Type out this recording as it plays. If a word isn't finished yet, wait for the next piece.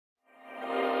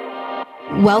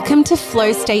Welcome to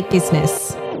Flow State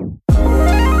Business.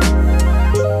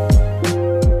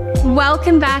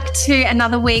 Welcome back to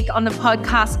another week on the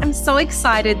podcast. I'm so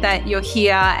excited that you're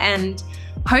here, and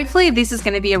hopefully this is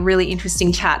going to be a really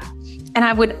interesting chat. And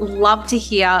I would love to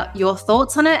hear your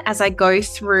thoughts on it as I go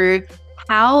through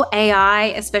how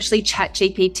AI, especially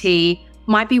ChatGPT,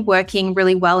 might be working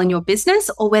really well in your business,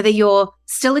 or whether you're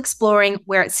still exploring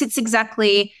where it sits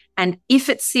exactly and if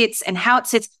it sits and how it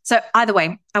sits. So either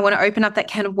way, I want to open up that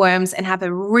can of worms and have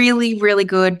a really, really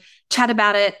good chat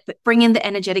about it, but bring in the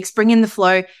energetics, bring in the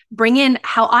flow, bring in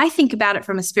how I think about it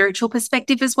from a spiritual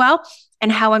perspective as well,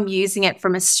 and how I'm using it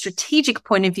from a strategic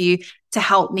point of view to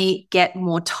help me get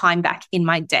more time back in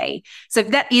my day. So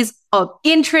if that is of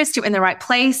interest, you're in the right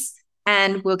place,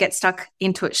 and we'll get stuck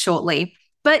into it shortly.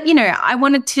 But, I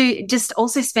wanted to just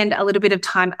also spend a little bit of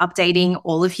time updating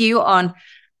all of you on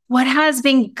what has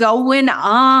been going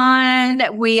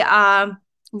on. We are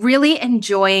really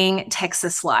enjoying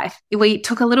Texas life. We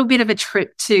took a little bit of a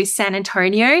trip to San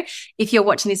Antonio. If you're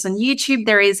watching this on YouTube,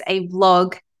 there is a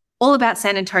vlog all about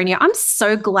San Antonio. I'm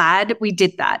so glad we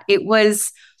did that. It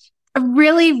was a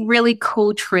really, really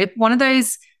cool trip. One of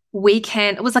those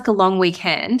it was like a long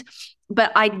weekend,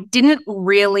 but I didn't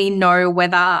really know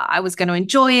whether I was going to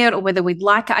enjoy it or whether we'd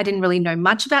like it. I didn't really know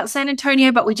much about San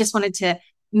Antonio, but we just wanted to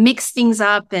mix things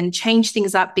up and change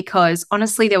things up because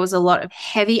honestly, there was a lot of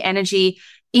heavy energy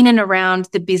in and around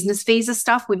the business visa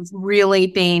stuff. We've really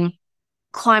been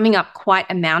climbing up quite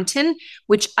a mountain,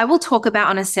 which I will talk about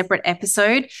on a separate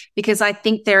episode because I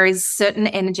think there is certain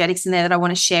energetics in there that I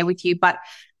want to share with you. But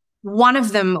one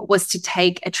of them was to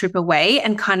take a trip away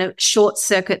and kind of short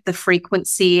circuit the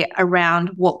frequency around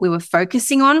what we were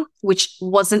focusing on, which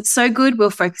wasn't so good. We were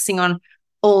focusing on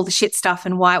all the shit stuff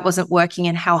and why it wasn't working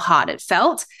and how hard it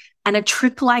felt. And a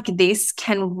trip like this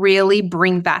can really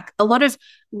bring back a lot of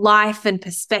life and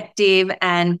perspective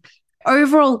and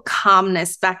overall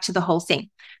calmness back to the whole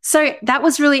thing. So that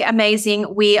was really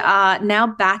amazing. We are now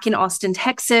back in Austin,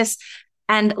 Texas,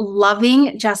 and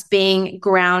loving just being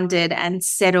grounded and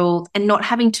settled and not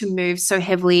having to move so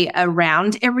heavily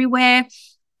around everywhere.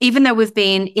 Even though we've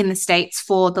been in the States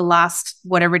for the last,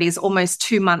 whatever it is, almost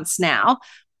 2 months now,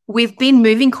 we've been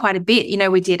moving quite a bit.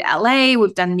 We did LA,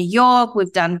 we've done New York,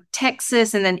 we've done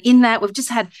Texas. And then in that, we've just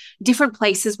had different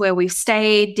places where we've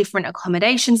stayed, different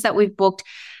accommodations that we've booked.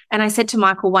 And I said to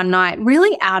Michael one night,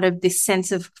 really out of this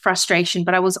sense of frustration,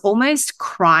 but I was almost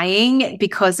crying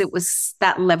because it was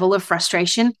that level of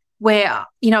frustration where,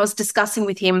 I was discussing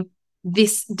with him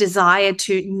this desire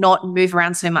to not move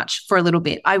around so much for a little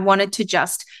bit. I wanted to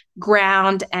just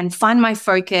ground and find my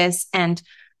focus and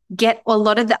get a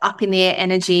lot of the up in the air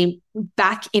energy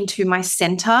back into my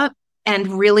center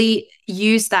and really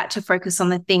use that to focus on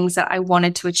the things that I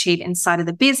wanted to achieve inside of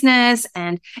the business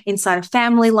and inside of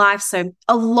family life. So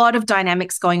a lot of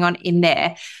dynamics going on in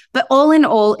there. But all in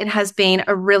all, it has been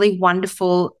a really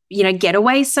wonderful,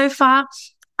 getaway so far.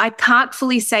 I can't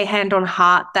fully say hand on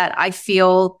heart that I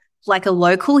feel like a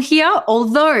local here,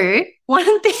 although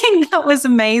one thing that was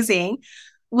amazing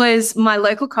was my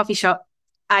local coffee shop.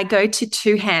 I go to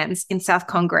Two Hands in South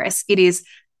Congress. It is,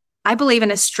 I believe,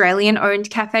 an Australian-owned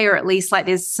cafe, or at least like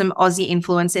there's some Aussie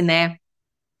influence in there.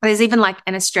 There's even like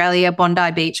an Australia Bondi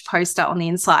Beach poster on the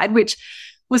inside, which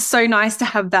was so nice to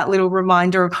have that little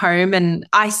reminder of home. And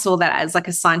I saw that as like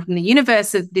a sign from the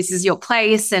universe of this is your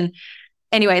place. And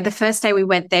anyway, the first day we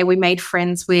went there, we made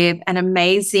friends with an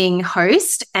amazing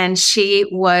host, and she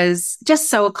was just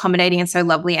so accommodating and so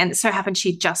lovely. And it so happened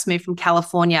she just moved from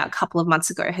California a couple of months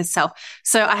ago herself.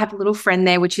 So I have a little friend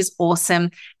there, which is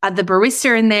awesome. The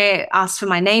barista in there asked for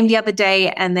my name the other day,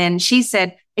 and then she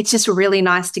said, it's just really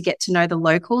nice to get to know the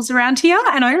locals around here.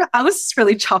 And I was just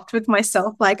really chuffed with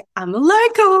myself. Like, I'm a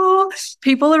local.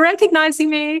 People are recognizing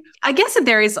me. I guess that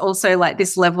there is also like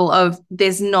this level of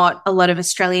there's not a lot of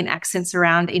Australian accents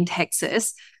around in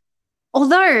Texas,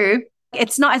 although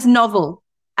it's not as novel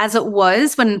as it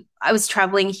was when I was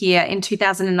traveling here in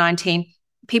 2019.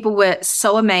 People were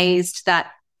so amazed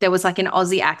that there was like an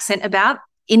Aussie accent about.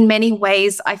 In many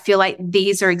ways, I feel like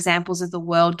these are examples of the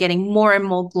world getting more and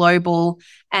more global.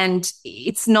 And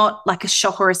it's not like a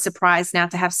shock or a surprise now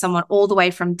to have someone all the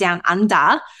way from down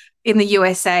under in the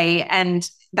USA and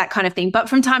that kind of thing. But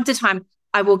from time to time,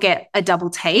 I will get a double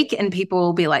take and people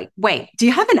will be like, wait, do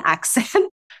you have an accent?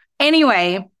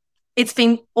 Anyway, it's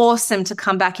been awesome to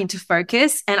come back into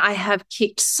focus. And I have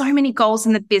kicked so many goals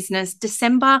in the business.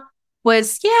 December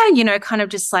was, kind of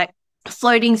just like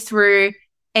floating through,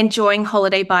 enjoying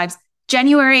holiday vibes.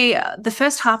 January, the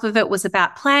first half of it was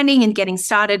about planning and getting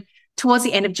started. towards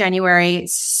the end of January,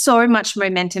 so much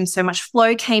momentum, so much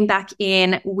flow came back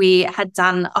in. We had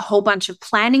done a whole bunch of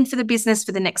planning for the business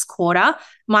for the next quarter.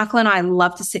 Michael and I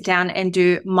love to sit down and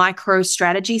do micro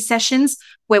strategy sessions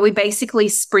where we basically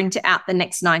sprint out the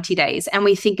next 90 days and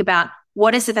we think about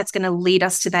what is it that's going to lead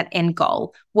us to that end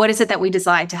goal? What is it that we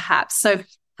desire to have? So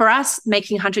for us,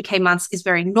 making 100K months is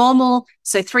very normal.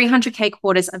 So 300K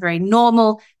quarters are very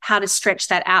normal. How to stretch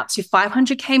that out to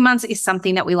 500K months is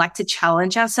something that we like to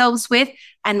challenge ourselves with,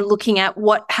 and looking at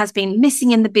what has been missing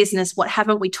in the business, what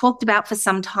haven't we talked about for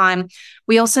some time.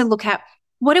 We also look at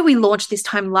what did we launch this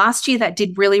time last year that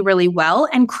did really, really well,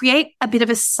 and create a bit of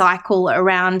a cycle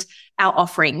around our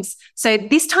offerings. So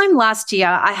this time last year,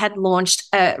 I had launched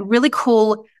a really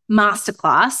cool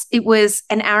masterclass. It was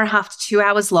an hour and a half to 2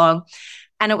 hours long.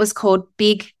 And it was called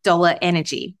Big Dollar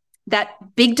Energy. That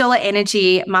Big Dollar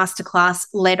Energy masterclass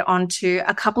led on to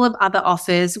a couple of other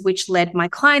offers, which led my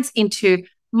clients into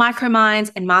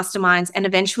microminds and masterminds, and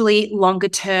eventually longer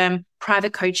term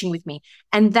private coaching with me.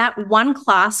 And that one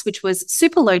class, which was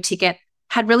super low ticket,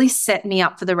 had really set me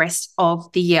up for the rest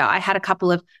of the year. I had a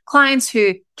couple of clients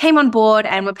who came on board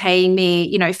and were paying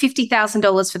me,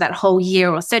 $50,000 for that whole year,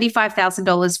 or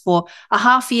 $35,000 for a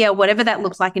half year, whatever that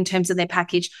looked like in terms of their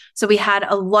package. So we had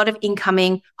a lot of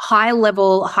incoming, high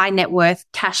level, high net worth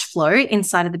cash flow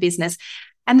inside of the business.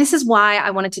 And this is why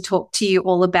I wanted to talk to you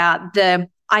all about the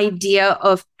idea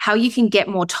of how you can get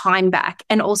more time back,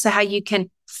 and also how you can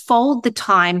fold the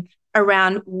time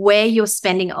around where you're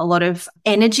spending a lot of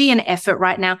energy and effort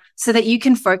right now, so that you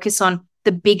can focus on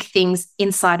the big things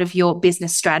inside of your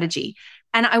business strategy.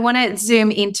 And I want to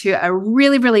zoom into a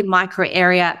really, really micro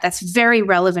area that's very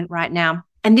relevant right now.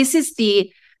 And this is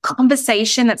the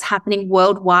conversation that's happening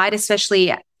worldwide,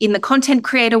 especially in the content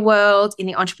creator world, in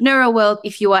the entrepreneurial world.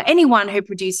 If you are anyone who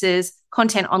produces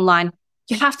content online,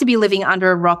 you have to be living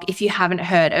under a rock if you haven't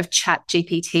heard of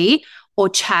ChatGPT or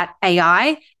Chat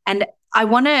AI. And I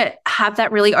want to have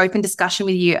that really open discussion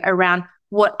with you around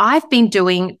what I've been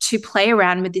doing to play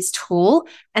around with this tool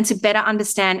and to better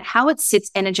understand how it sits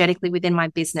energetically within my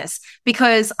business.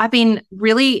 Because I've been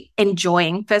really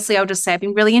enjoying, firstly, I'll just say I've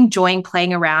been really enjoying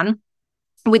playing around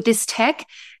with this tech.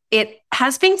 It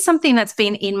has been something that's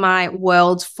been in my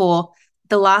world for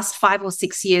the last 5 or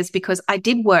 6 years, because I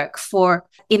did work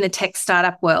in the tech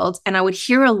startup world, and I would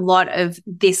hear a lot of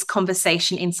this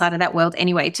conversation inside of that world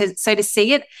anyway. So to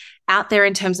see it out there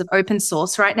in terms of open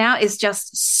source right now is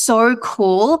just so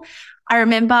cool. I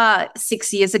remember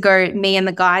 6 years ago, me and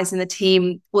the guys in the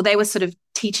team, they were sort of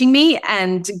teaching me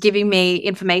and giving me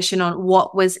information on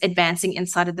what was advancing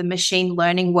inside of the machine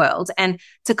learning world. And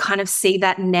to kind of see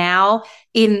that now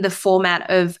in the format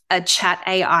of a chat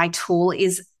AI tool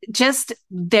is just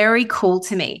very cool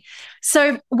to me.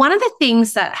 So one of the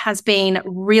things that has been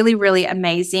really, really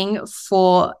amazing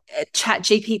for a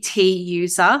ChatGPT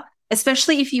user,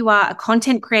 especially if you are a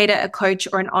content creator, a coach,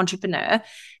 or an entrepreneur,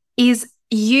 is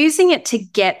using it to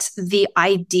get the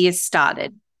ideas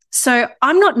started. So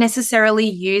I'm not necessarily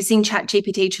using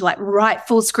ChatGPT to write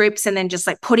full scripts and then just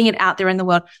putting it out there in the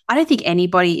world. I don't think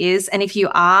anybody is. And if you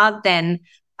are, then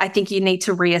I think you need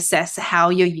to reassess how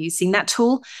you're using that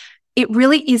tool. It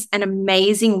really is an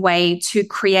amazing way to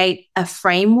create a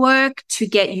framework, to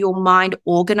get your mind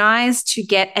organized, to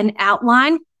get an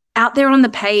outline out there on the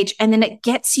page, and then it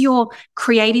gets your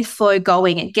creative flow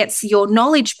going. It gets your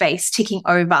knowledge base ticking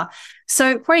over.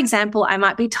 So for example, I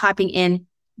might be typing in,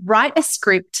 write a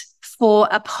script for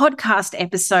a podcast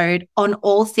episode on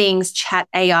all things Chat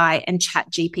AI and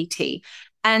Chat GPT.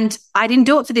 And I didn't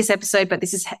do it for this episode, but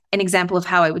this is an example of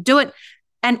how I would do it.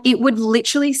 And it would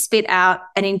literally spit out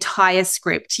an entire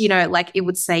script, it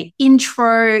would say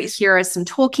intro, here are some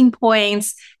talking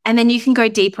points, and then you can go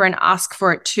deeper and ask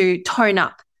for it to tone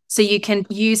up. So you can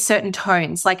use certain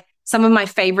tones. Some of my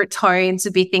favorite tones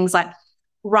would be things like,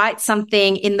 write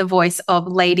something in the voice of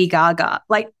Lady Gaga.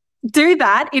 Do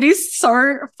that. It is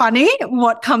so funny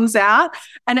what comes out.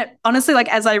 And it, honestly,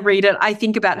 as I read it, I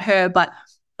think about her, but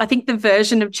I think the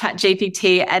version of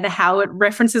ChatGPT and how it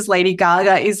references Lady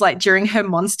Gaga is during her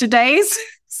monster days.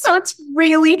 So it's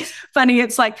really funny.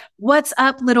 It's what's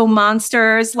up, little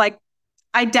monsters?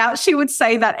 I doubt she would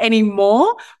say that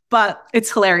anymore, but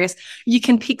it's hilarious. You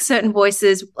can pick certain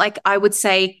voices. I would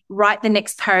say, write the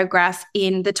next paragraph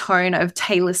in the tone of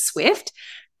Taylor Swift.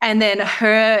 And then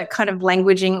her kind of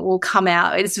languaging will come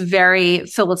out. It's very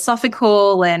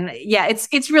philosophical, and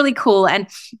it's really cool. And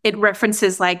it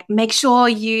references make sure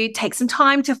you take some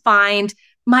time to find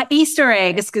my Easter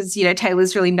eggs, because,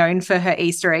 Taylor's really known for her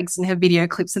Easter eggs and her video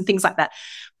clips and things like that.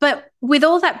 But with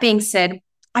all that being said,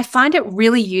 I find it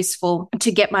really useful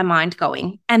to get my mind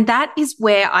going. And that is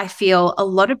where I feel a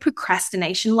lot of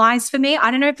procrastination lies for me.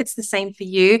 I don't know if it's the same for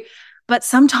you, but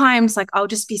sometimes like I'll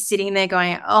just be sitting there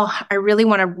going, oh, I really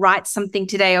want to write something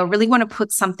today or really want to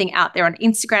put something out there on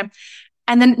Instagram.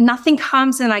 And then nothing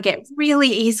comes and I get really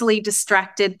easily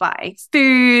distracted by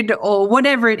food or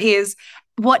whatever it is.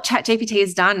 What ChatGPT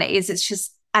has done is it's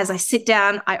just, as I sit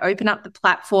down, I open up the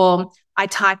platform, I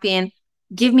type in,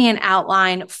 give me an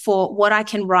outline for what I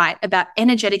can write about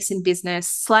energetics in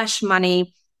business /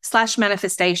 money /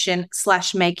 manifestation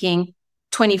 / making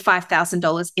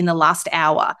 $25,000 in the last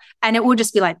hour. And it will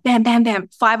just be like, bam, bam, bam,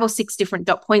 5 or 6 different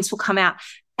dot points will come out.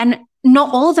 And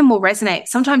not all of them will resonate.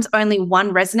 Sometimes only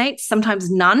one resonates,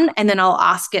 sometimes none. And then I'll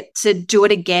ask it to do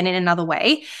it again in another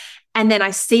way. And then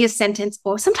I see a sentence,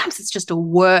 or sometimes it's just a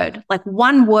word, like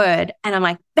one word. And I'm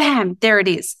like, bam, there it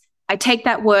is. I take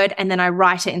that word and then I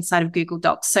write it inside of Google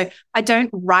Docs. So I don't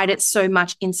write it so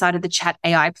much inside of the Chat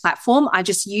AI platform. I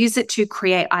just use it to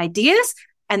create ideas.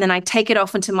 And then I take it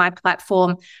off into my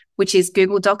platform, which is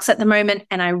Google Docs at the moment,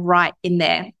 and I write in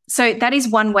there. So that is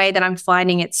one way that I'm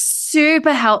finding it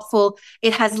super helpful.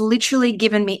 It has literally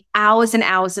given me hours and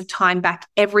hours of time back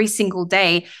every single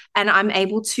day. And I'm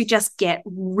able to just get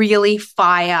really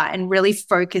fire and really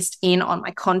focused in on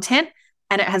my content.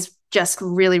 And it has just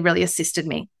really, really assisted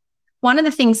me. One of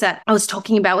the things that I was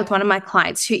talking about with one of my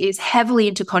clients who is heavily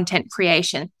into content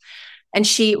creation, and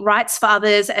she writes for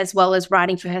others as well as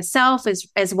writing for herself,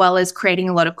 as well as creating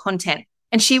a lot of content.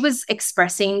 And she was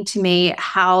expressing to me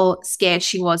how scared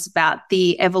she was about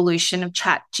the evolution of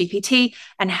ChatGPT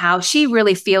and how she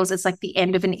really feels it's like the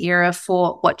end of an era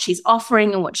for what she's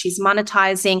offering and what she's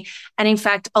monetizing. And in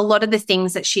fact, a lot of the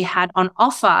things that she had on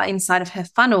offer inside of her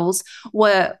funnels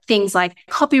were things like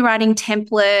copywriting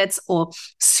templates or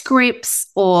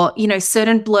scripts or,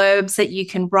 certain blurbs that you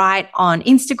can write on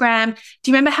Instagram.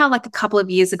 Do you remember how like a couple of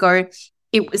years ago,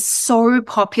 it was so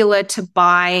popular to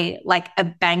buy like a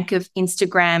bank of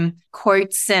Instagram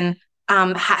quotes and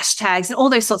hashtags and all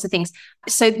those sorts of things.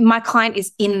 So my client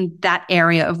is in that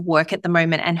area of work at the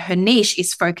moment, and her niche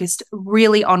is focused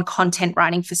really on content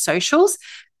writing for socials.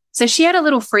 So she had a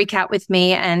little freak out with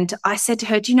me, and I said to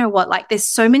her, do you know what? Like there's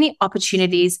so many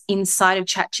opportunities inside of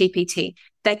ChatGPT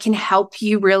that can help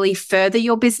you really further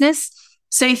your business.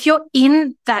 So if you're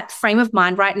in that frame of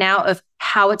mind right now of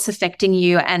how it's affecting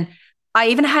you, and I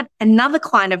even had another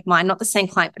client of mine, not the same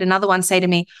client, but another one say to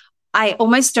me, I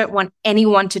almost don't want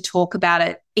anyone to talk about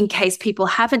it in case people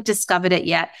haven't discovered it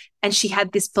yet. And she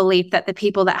had this belief that the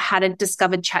people that hadn't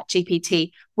discovered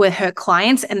ChatGPT were her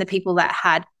clients and the people that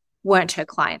had weren't her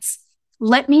clients.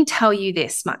 Let me tell you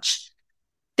this much.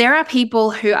 There are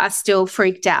people who are still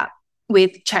freaked out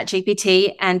with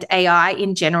ChatGPT and AI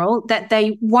in general, that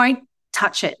they won't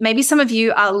touch it. Maybe some of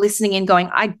you are listening and going,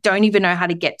 I don't even know how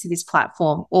to get to this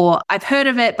platform, or I've heard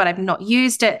of it, but I've not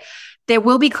used it. There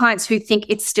will be clients who think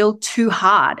it's still too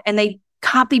hard and they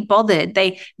can't be bothered.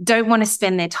 They don't want to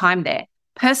spend their time there.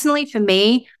 Personally, for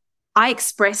me, I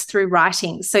express through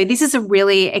writing. So this is a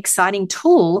really exciting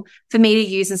tool for me to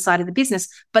use inside of the business.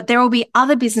 But there will be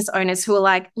other business owners who are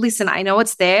like, listen, I know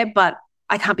it's there, but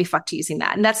I can't be fucked using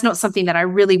that. And that's not something that I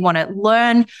really want to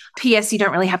learn. PS, you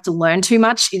don't really have to learn too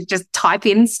much. You just type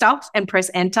in stuff and press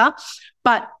enter.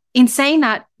 But in saying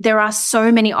that, there are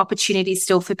so many opportunities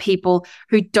still for people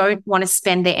who don't want to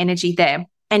spend their energy there.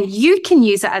 And you can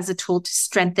use it as a tool to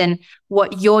strengthen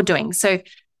what you're doing. So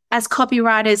as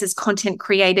copywriters, as content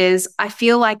creators, I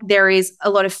feel like there is a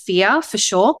lot of fear for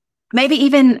sure. Maybe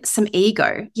even some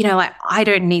ego, like I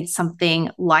don't need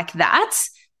something like that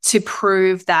to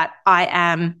prove that I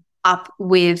am up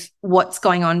with what's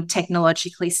going on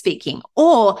technologically speaking.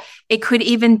 Or it could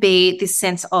even be this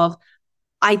sense of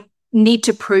I need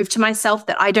to prove to myself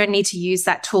that I don't need to use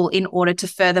that tool in order to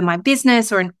further my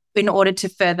business or in order to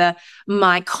further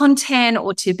my content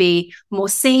or to be more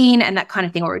seen and that kind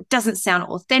of thing, or it doesn't sound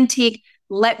authentic.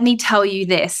 Let me tell you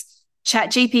this,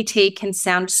 ChatGPT can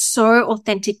sound so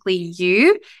authentically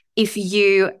you if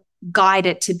you guide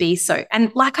it to be so.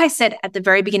 And like I said at the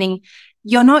very beginning,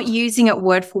 you're not using it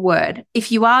word for word.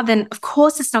 If you are, then of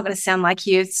course it's not going to sound like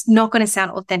you. It's not going to sound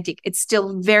authentic. It's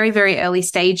still very, very early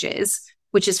stages,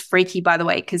 which is freaky, by the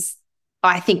way, because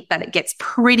I think that it gets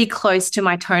pretty close to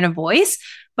my tone of voice,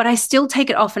 but I still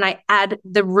take it off and I add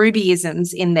the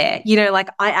Rubyisms in there. Like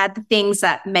I add the things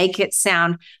that make it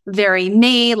sound very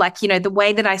me, like, the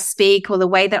way that I speak or the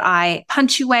way that I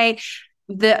punctuate,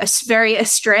 the very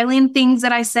Australian things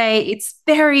that I say. It's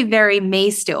very, very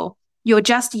me still. You're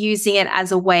just using it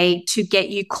as a way to get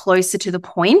you closer to the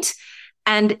point,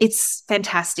 and it's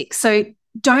fantastic. So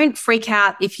don't freak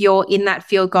out if you're in that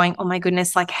field going, oh my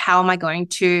goodness, like how am I going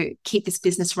to keep this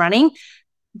business running?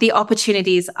 The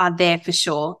opportunities are there for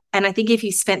sure. And I think if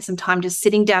you spent some time just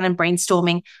sitting down and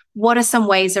brainstorming, what are some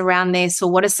ways around this,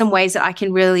 or what are some ways that I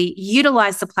can really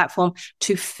utilize the platform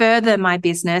to further my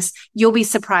business, you'll be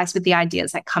surprised with the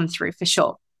ideas that come through for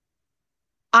sure.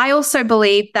 I also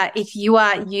believe that if you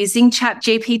are using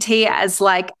ChatGPT as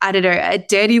like, I don't know, a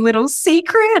dirty little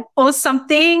secret or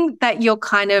something that you're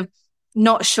kind of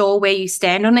not sure where you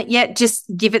stand on it yet, just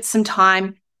give it some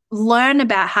time, learn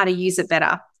about how to use it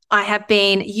better. I have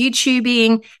been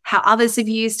YouTubing how others have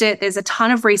used it. There's a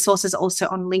ton of resources also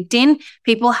on LinkedIn.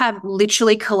 People have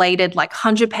literally collated like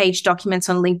 100-page documents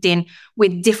on LinkedIn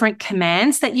with different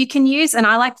commands that you can use. And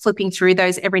I like flipping through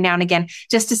those every now and again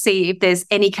just to see if there's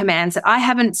any commands that I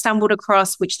haven't stumbled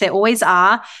across, which there always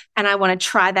are. And I want to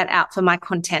try that out for my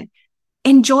content.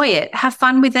 Enjoy it. Have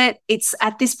fun with it. It's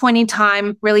at this point in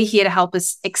time really here to help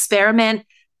us experiment.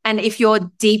 And if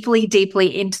you're deeply,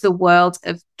 deeply into the world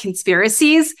of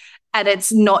conspiracies and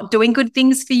it's not doing good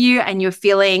things for you and you're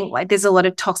feeling like there's a lot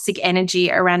of toxic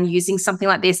energy around using something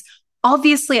like this,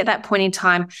 obviously at that point in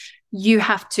time, you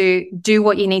have to do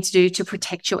what you need to do to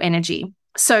protect your energy.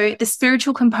 So the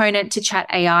spiritual component to Chat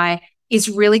AI is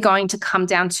really going to come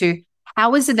down to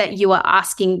how is it that you are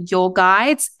asking your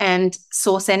guides and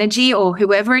source energy or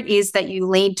whoever it is that you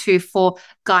lean to for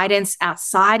guidance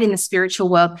outside in the spiritual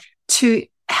world to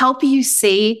help you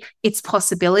see its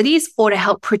possibilities or to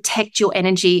help protect your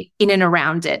energy in and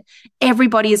around it.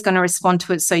 Everybody is going to respond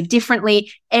to it so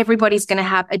differently. Everybody's going to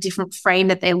have a different frame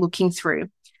that they're looking through.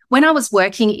 When I was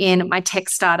working in my tech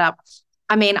startup,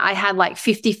 I had like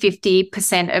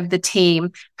 50% of the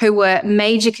team who were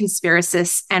major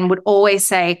conspiracists and would always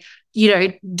say,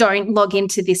 don't log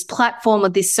into this platform or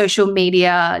this social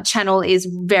media channel is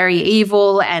very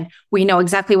evil. And we know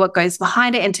exactly what goes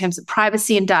behind it in terms of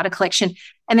privacy and data collection.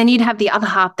 And then you'd have the other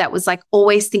half that was like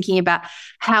always thinking about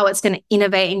how it's going to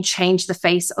innovate and change the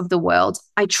face of the world.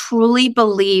 I truly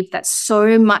believe that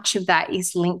so much of that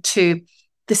is linked to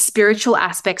the spiritual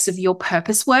aspects of your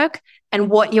purpose work and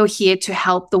what you're here to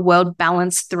help the world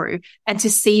balance through and to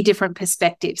see different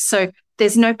perspectives. So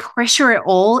there's no pressure at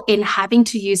all in having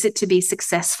to use it to be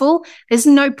successful. There's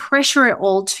no pressure at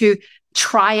all to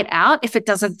try it out if it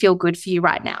doesn't feel good for you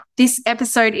right now. This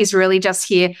episode is really just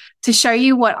here to show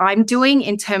you what I'm doing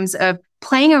in terms of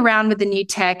playing around with the new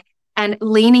tech and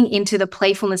leaning into the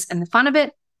playfulness and the fun of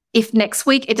it. If next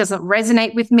week it doesn't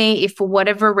resonate with me, if for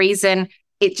whatever reason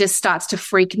it just starts to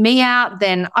freak me out,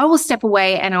 then I will step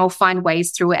away and I'll find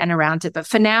ways through it and around it. But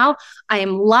for now, I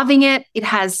am loving it. It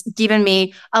has given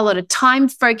me a lot of time,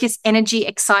 focus, energy,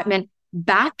 excitement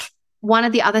back. One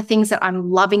of the other things that I'm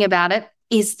loving about it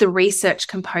is the research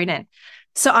component.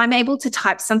 So I'm able to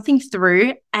type something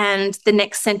through and the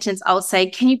next sentence I'll say,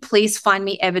 can you please find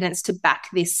me evidence to back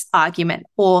this argument?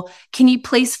 Or can you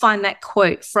please find that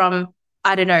quote from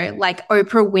I don't know, like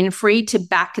Oprah Winfrey to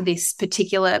back this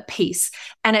particular piece.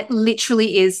 And it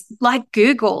literally is like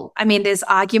Google. There's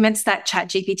arguments that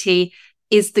ChatGPT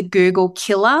is the Google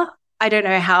killer. I don't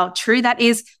know how true that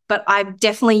is, but I've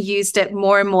definitely used it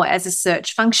more and more as a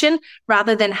search function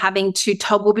rather than having to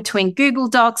toggle between Google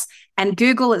Docs and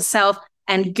Google itself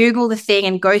and Google the thing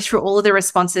and go through all of the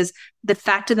responses. The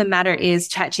fact of the matter is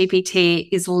ChatGPT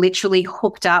is literally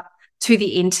hooked up to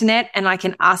the internet and I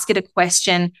can ask it a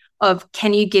question of,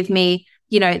 can you give me,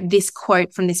 this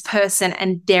quote from this person?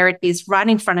 And there it is right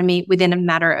in front of me within a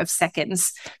matter of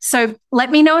seconds. So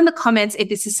let me know in the comments if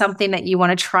this is something that you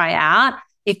want to try out.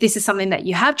 If this is something that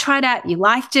you have tried out, you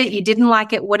liked it, you didn't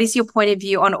like it, what is your point of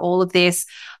view on all of this?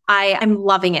 I am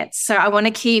loving it. So I want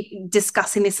to keep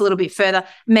discussing this a little bit further,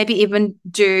 maybe even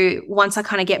do, once I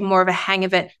kind of get more of a hang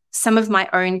of it, some of my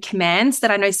own commands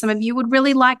that I know some of you would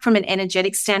really like from an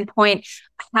energetic standpoint,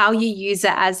 how you use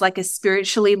it as like a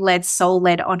spiritually led,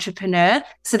 soul-led entrepreneur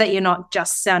so that you're not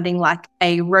just sounding like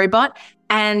a robot.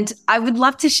 And I would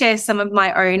love to share some of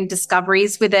my own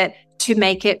discoveries with it to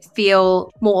make it feel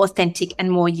more authentic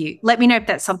and more you. Let me know if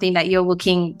that's something that you're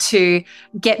looking to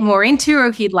get more into or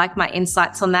if you'd like my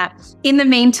insights on that. In the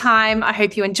meantime, I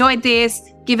hope you enjoyed this.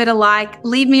 Give it a like,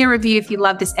 leave me a review if you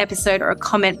love this episode or a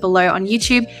comment below on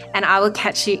YouTube, and I will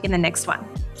catch you in the next one.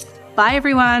 Bye,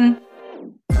 everyone.